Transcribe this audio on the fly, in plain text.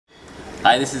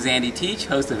Hi, this is Andy Teach,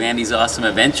 host of Andy's Awesome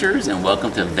Adventures, and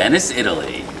welcome to Venice,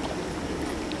 Italy.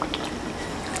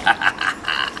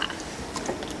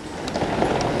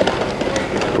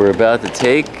 We're about to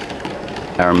take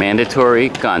our mandatory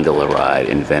gondola ride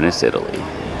in Venice, Italy.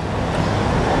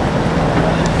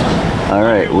 All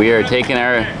right, we are taking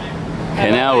our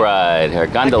canal ride, our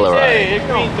gondola ride.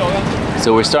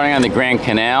 So we're starting on the Grand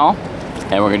Canal,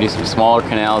 and we're gonna do some smaller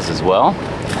canals as well.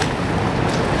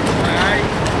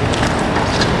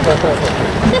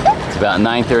 It's about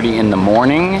 9:30 in the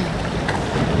morning.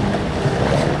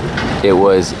 It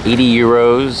was 80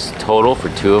 euros total for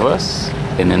two of us.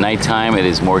 In the nighttime, it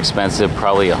is more expensive,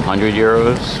 probably 100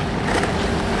 euros.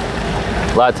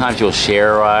 A lot of times you'll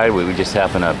share a ride. We just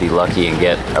happen to be lucky and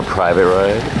get a private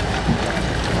ride.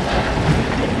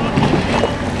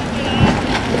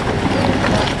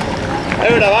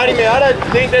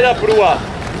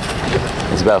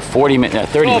 It's about 30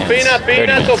 minutes.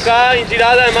 Appena tocca in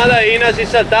girata in Madaina si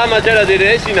salta ma c'era di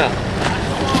resina.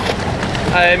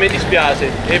 Mi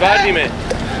dispiace. E guardi me.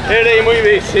 Eremo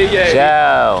invece ieri.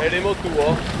 Ciao. Eremo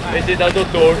tuo. E sei dal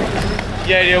dottor.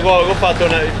 Ieri ho fatto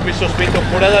mi sono spento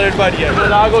ancora dalle barriere.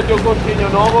 Lago ti ho consiglio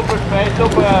nuovo perfetto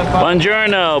per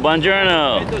Buongiorno,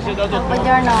 buongiorno.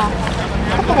 Buongiorno.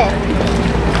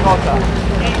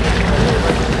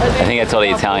 I think that's all the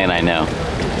Italian I know.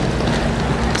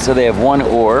 So they have one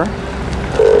oar,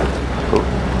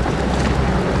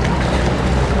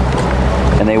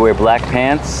 and they wear black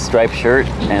pants, striped shirt,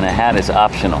 and a hat is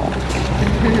optional.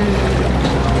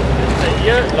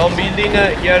 Here, long building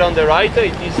here on the right,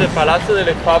 it is Palazzo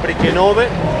delle Fabbriche Nove,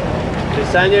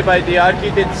 designed by the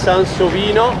architect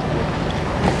Sansovino.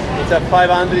 It's a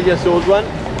 500 years old one,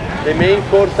 the main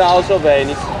courthouse of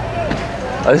Venice.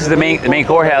 Oh, this is the main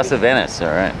courthouse of Venice,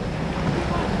 all right.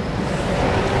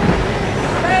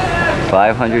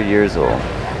 500 years old.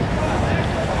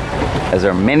 As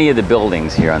are many of the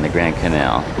buildings here on the Grand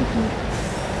Canal.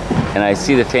 And I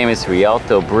see the famous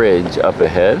Rialto Bridge up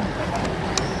ahead.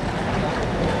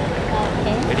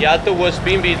 Rialto was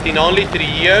being built in only 3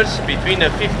 years, between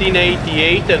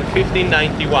 1588 and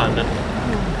 1591.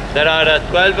 There are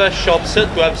 12 shops,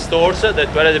 12 stores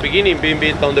that were at the beginning being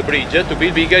built on the bridge to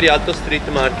build bigger Rialto Street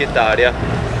Market area.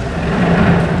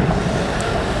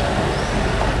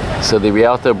 So the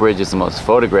Rialto Bridge is the most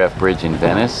photographed bridge in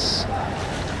Venice,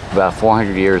 about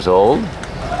 400 years old,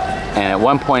 and at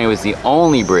one point it was the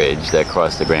only bridge that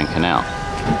crossed the Grand Canal.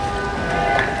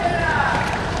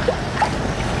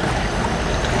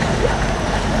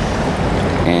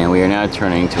 And we are now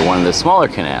turning to one of the smaller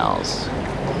canals.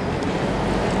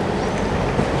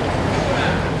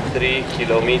 3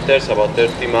 kilometers, about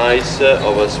 30 miles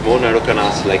of a small narrow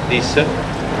canals like this.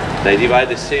 They divide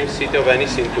the same city of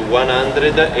Venice into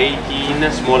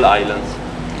 118 small islands.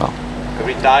 Oh.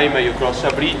 Every time you cross a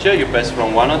bridge, you pass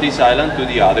from one of these islands to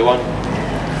the other one.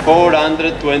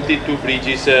 422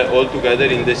 bridges altogether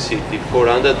in the city.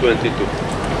 422.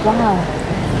 Wow.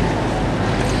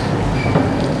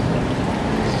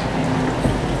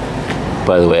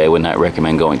 By the way, I would not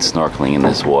recommend going snorkeling in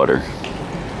this water.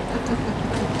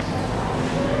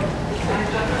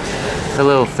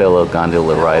 Hello, fellow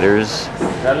gondola riders.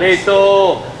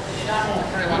 Carletto!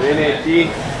 Benetti!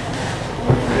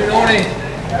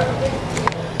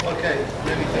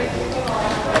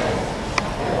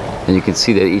 And you can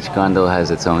see that each gondola has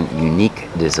its own unique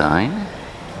design.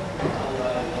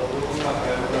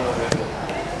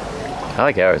 I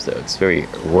like ours though, it's very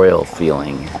royal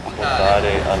feeling.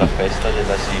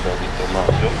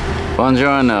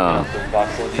 Buongiorno!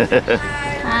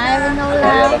 Hi, Gondola.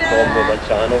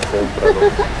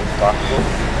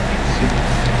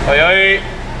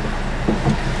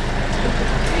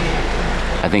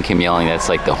 I think him yelling, that's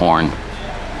like the horn.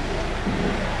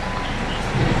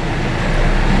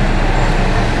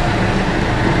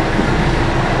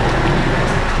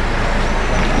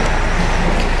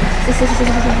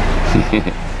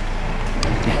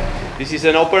 This is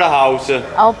an opera house.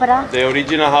 Opera? The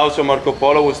original house of Marco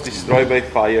Polo was destroyed by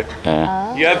fire.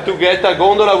 Oh. You have to get a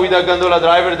gondola with a gondola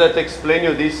driver that explain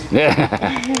you this.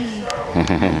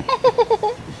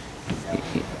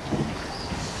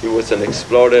 He was an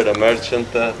explorer, a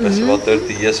merchant, that's about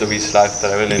 30 years of his life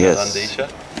traveling around Asia.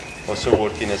 Also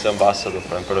working as ambassador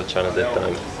for Emperor China at that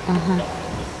time.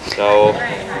 Ciao.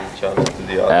 Ciao to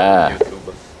the other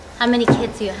YouTuber. How many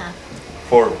kids do you have?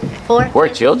 4. 4? 4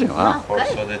 children, wow.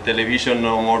 So the television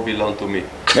no more belong to me.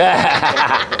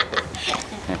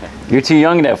 You're too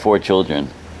young to have 4 children.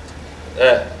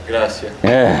 Grazie.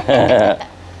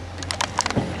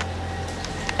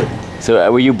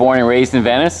 So were you born and raised in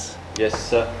Venice?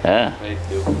 Yes, Yeah. I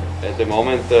do. At the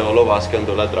moment, all of us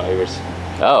gondola drivers.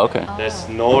 Oh, okay. There's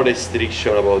no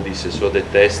restriction about this, so the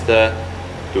test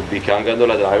to become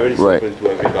gondola driver is Right. open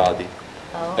to everybody.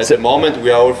 Oh. At the moment,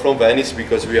 we are all from Venice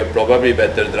because we are probably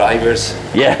better drivers.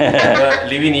 Yeah.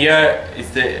 Living here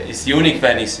is unique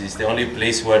Venice. It's the only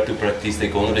place where to practice the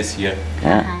gondolas here.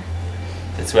 Yeah.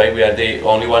 That's why we are the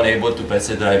only one able to pass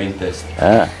the driving test.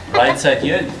 Ah, Right side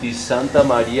here is Santa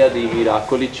Maria dei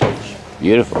Miracoli Church.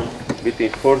 beautiful.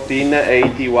 Between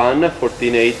 1481 and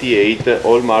 1488,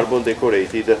 all marble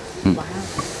decorated.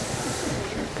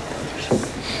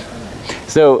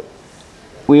 So,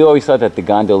 we always thought that the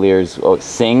gondoliers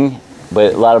sing,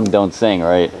 but a lot of them don't sing,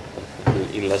 right?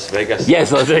 In Las Vegas.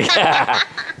 Yes, Las Vegas.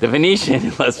 The Venetian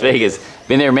in Las Vegas.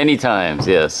 Been there many times,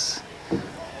 yes.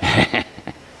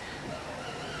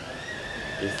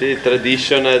 It's the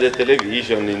tradition of the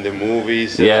television, in the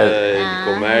movies, Yeah.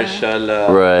 in commercial.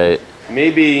 Right.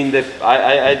 Maybe in the,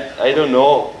 I don't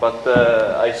know, but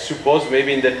I suppose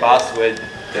maybe in the past when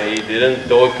they didn't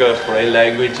talk foreign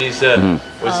languages,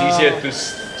 was easier to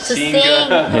sing, See?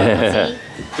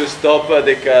 to stop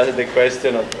the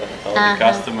question of the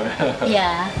customer.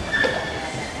 Yeah.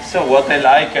 So what I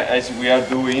like, as we are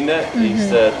doing, is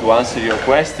to answer your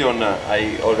question.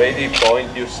 I already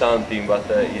point you something, but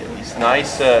it's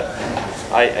nice.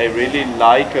 I really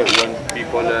like when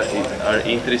people are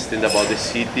interested about the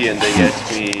city and they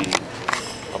ask me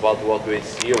about what they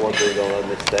see or what they don't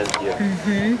understand here.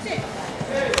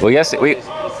 Well, yes,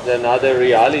 It's another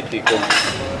reality,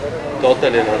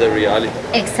 totally another reality.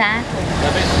 Exactly.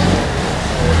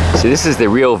 so this is the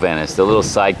real Venice, the little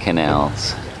side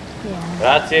canals.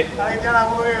 Grazie.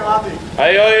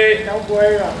 Ai, ai.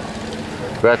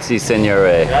 Grazie,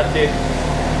 signore. Grazie.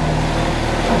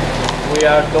 We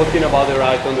are talking about the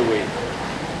ride on the way.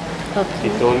 Okay. He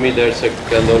told me there's a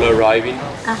gondola arriving,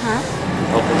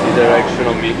 opposite direction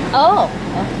of me. Oh,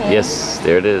 okay. Yes,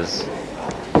 there it is.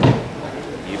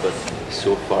 Yeah, but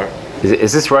so far.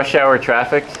 Is this rush hour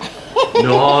traffic?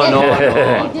 No.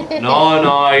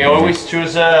 I always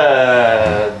choose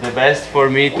the best for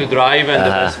me to drive and the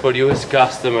best for you as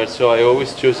customer. So I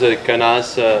always choose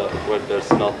canals where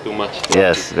there's not too much traffic.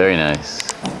 Yes, very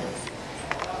nice.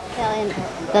 Telling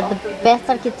that the best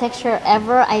architecture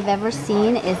I've ever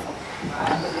seen is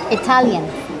Italian.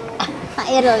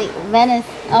 Italy, Venice.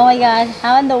 Oh my God,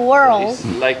 how in the world? It's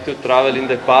like to travel in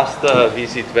the past,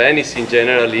 visit Venice in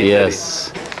general, Italy.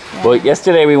 Yes. Well,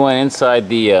 yesterday we went inside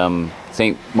the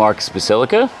St. Mark's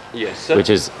Basilica, Yes. which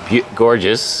is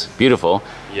gorgeous, beautiful.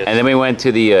 Yes. And then we went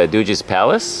to the Doge's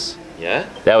Palace. Yeah.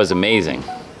 That was amazing.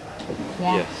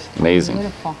 Yeah. Yes. Amazing.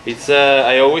 Beautiful. It's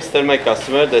I always tell my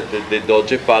customer that the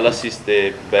Doge Palace is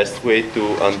the best way to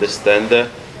understand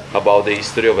about the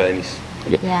history of Venice.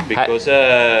 Yeah. Because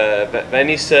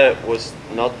Venice was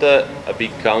not a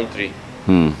big country.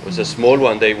 It was a small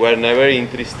one. They were never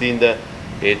interested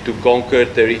to conquer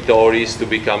territories, to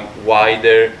become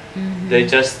wider. They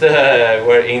just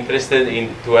were interested in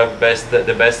to have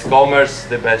the best commerce,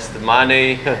 the best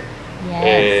money.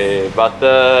 Yes. But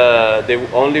the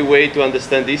only way to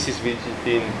understand this is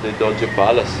visiting the Doge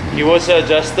Palace. He was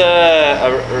just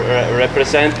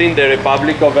representing the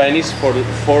Republic of Venice for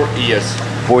 4 years.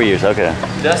 4 years, okay.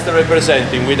 Just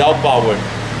representing, without power.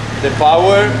 The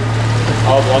power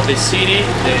of the city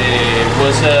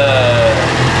was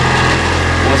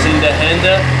in the hand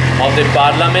of the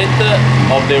Parliament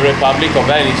of the Republic of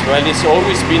Venice. Venice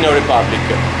always been a republic,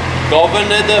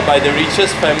 governed by the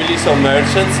richest families of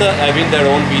merchants having their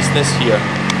own business here.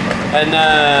 And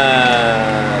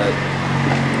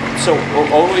so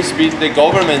always be the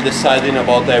government deciding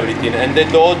about everything. And the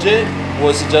Doge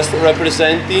was just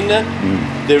representing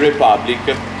the republic.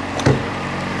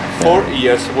 4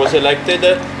 years, was elected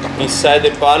inside the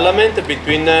parliament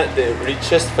between the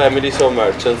richest families of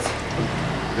merchants.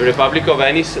 The Republic of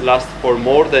Venice lasted for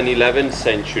more than 11th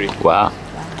century. Wow.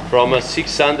 From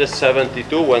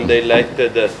 672, when they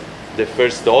elected the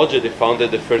first Doge, they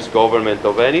founded the first government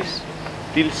of Venice,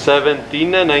 till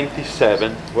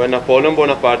 1797, when Napoleon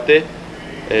Bonaparte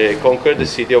conquered the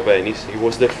city of Venice. He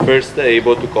was the first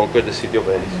able to conquer the city of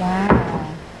Venice. Wow.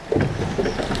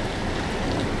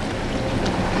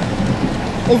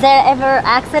 Is there ever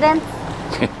accidents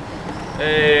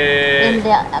in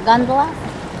the gondola?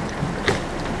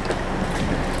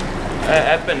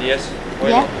 Happened, yes.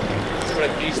 When Yeah.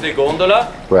 practice the gondola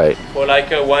Right. for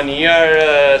like 1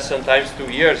 year, sometimes 2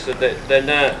 years.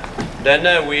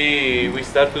 Then we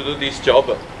start to do this job.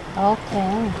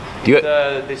 Okay. Do you,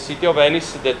 The city of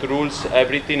Venice that rules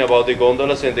everything about the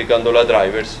gondolas and the gondola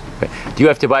drivers. do you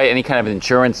have to buy any kind of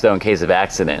insurance though in case of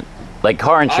accident? Like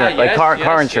car insurance, like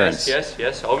car insurance.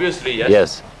 Yes, obviously, yes.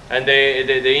 Yes. And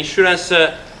the insurance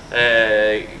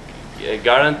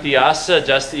guarantee us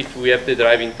just if we have the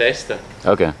driving test.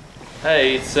 Okay.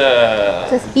 Hey, it's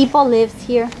Just people lives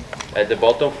here. at the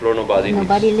bottom floor. Nobody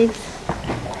Nobody lives.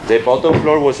 The bottom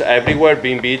floor was everywhere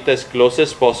being built as close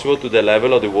as possible to the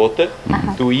level of the water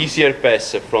to easier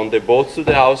pass from the boats to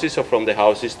the houses or from the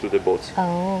houses to the boats.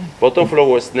 Oh. Bottom floor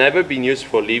was never been used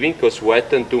for living because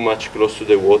wet and too much close to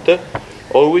the water.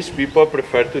 Always people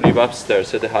prefer to live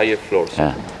upstairs at the higher floors.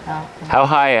 Yeah. Okay. How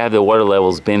high have the water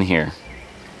levels been here?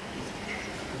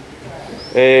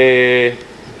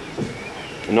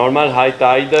 Normal high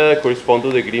tide corresponds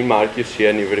to the green mark you see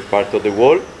in every part of the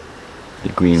wall. The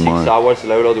green 6 mark. hours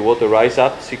level of the water rise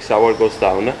up, 6 hours goes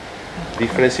down.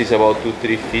 Difference is about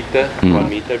 2-3 feet, 1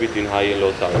 meter between high and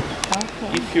low tide.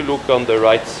 Okay. If you look on the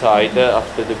right side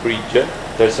after the bridge,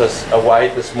 there's a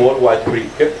small white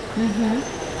brick.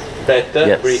 That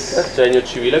Yes. brick, segno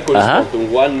civile, corresponds to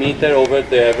 1 meter over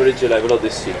the average level of the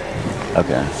sea.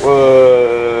 Okay.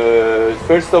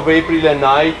 1st of April at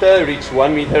night reached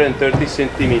 1 meter and 30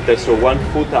 centimeters, so 1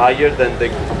 foot higher than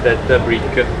that brick.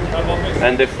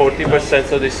 And the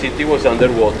 40% of the city was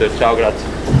underwater. Ciao, grazie.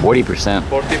 40%.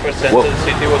 40% Whoa. of the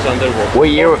city was underwater. What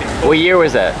year? 40. What year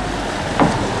was that?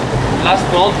 Last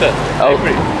month, Oh.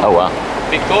 April. Oh wow.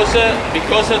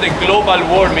 Because of the global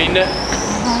warming,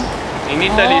 in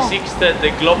Italy,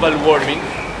 the global warming.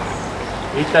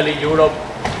 Italy, Europe,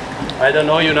 I don't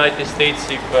know, United States,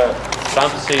 if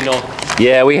Trump say no.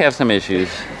 Yeah, we have some issues.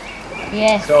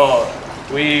 Yes. So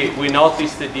we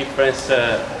noticed the difference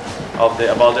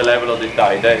about the level of the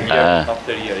tide year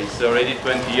after year. It's already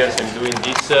 20 years I'm doing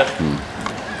this.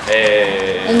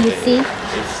 And you see?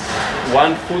 It's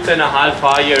 1.5 foot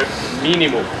higher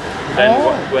minimum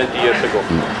than 20 years ago.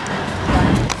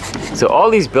 So all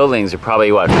these buildings are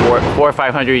probably what, 400 or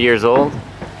 500 years old?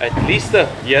 At least,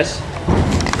 yes.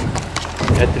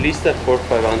 At least 400 or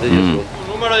 500 years old.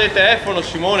 Numero di telefono,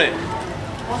 Simone.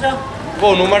 Cosa?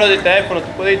 Oh, numero di telefono, tu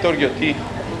puoi torghiotti.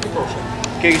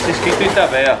 Che sei scritto in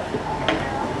tabea.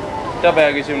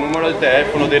 Tabea che c'è un numero di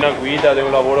telefono, di una guida, di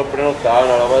un lavoro prenotato,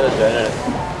 una roba del genere.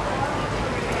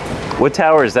 What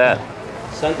tower is that?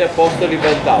 Santi Apostoli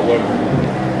Bell Tower.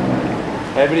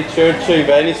 Every church in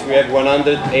Venice, we have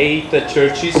 108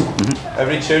 churches.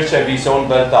 Every church has its own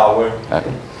bell tower.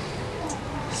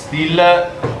 Still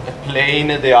playing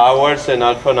the hours and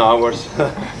half an hours.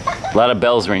 A lot of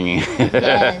bells ringing.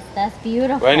 Yes, that's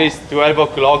beautiful. When it's 12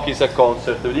 o'clock, it's a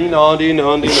concert. Di no.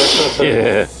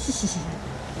 Yeah.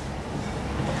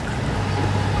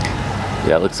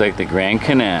 Yeah, it looks like the Grand And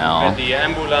Canal. the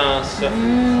ambulance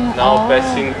now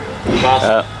passing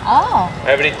past. Oh.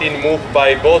 Everything moved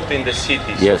by boat in the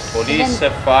city. So Yes. police,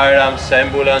 firearms,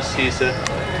 ambulances,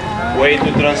 way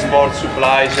to transport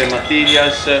supplies and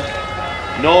materials.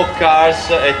 No cars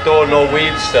at all, no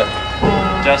wheels,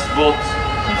 just boats.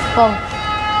 It's both.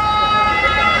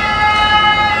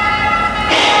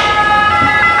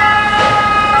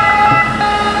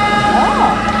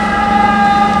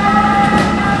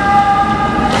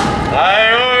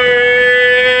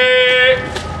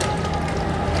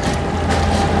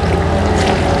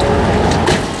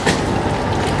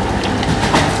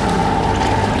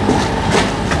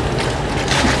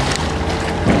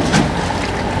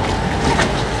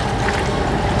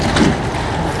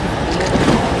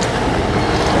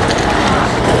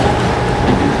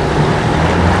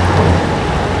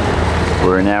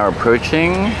 We're now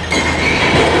approaching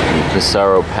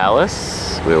Pesaro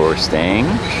Palace, where we're staying.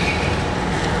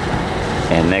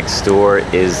 And next door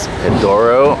is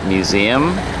Pedoro Museum.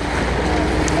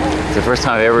 It's the first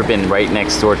time I've ever been right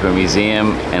next door to a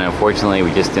museum, and unfortunately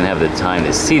we just didn't have the time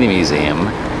to see the museum,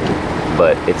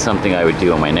 but it's something I would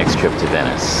do on my next trip to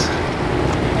Venice.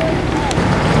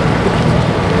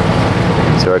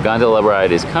 So our gondola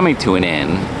ride is coming to an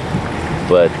end,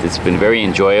 but it's been very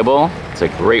enjoyable. It's a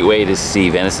great way to see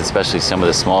Venice, especially some of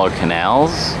the smaller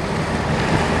canals.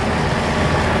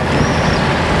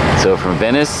 So from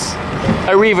Venice,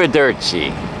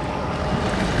 arrivederci.